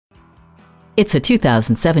It's a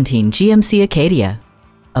 2017 GMC ACADIA.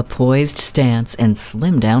 A poised stance and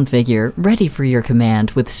slimmed down figure, ready for your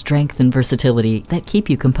command with strength and versatility that keep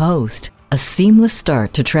you composed. A seamless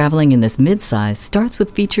start to traveling in this midsize starts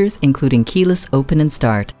with features including keyless open and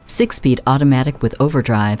start, 6-speed automatic with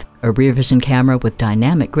overdrive, a rear vision camera with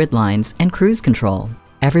dynamic grid lines, and cruise control.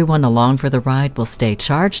 Everyone along for the ride will stay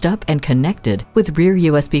charged up and connected with rear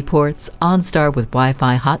USB ports, OnStar with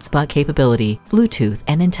Wi-Fi hotspot capability, Bluetooth,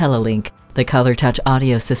 and IntelliLink. The ColorTouch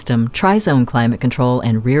audio system, tri-zone climate control,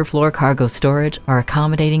 and rear floor cargo storage are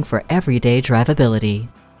accommodating for everyday drivability.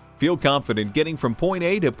 Feel confident getting from point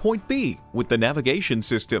A to point B with the navigation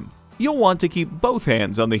system. You'll want to keep both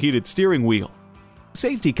hands on the heated steering wheel.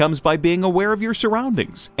 Safety comes by being aware of your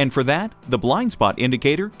surroundings, and for that, the blind spot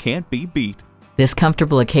indicator can't be beat. This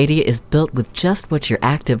comfortable ACADIA is built with just what your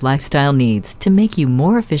active lifestyle needs to make you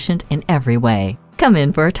more efficient in every way. Come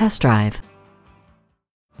in for a test drive.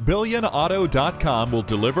 BillionAuto.com will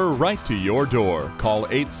deliver right to your door. Call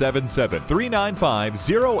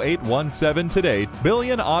 877-395-0817 today.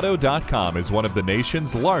 BillionAuto.com is one of the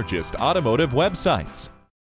nation's largest automotive websites.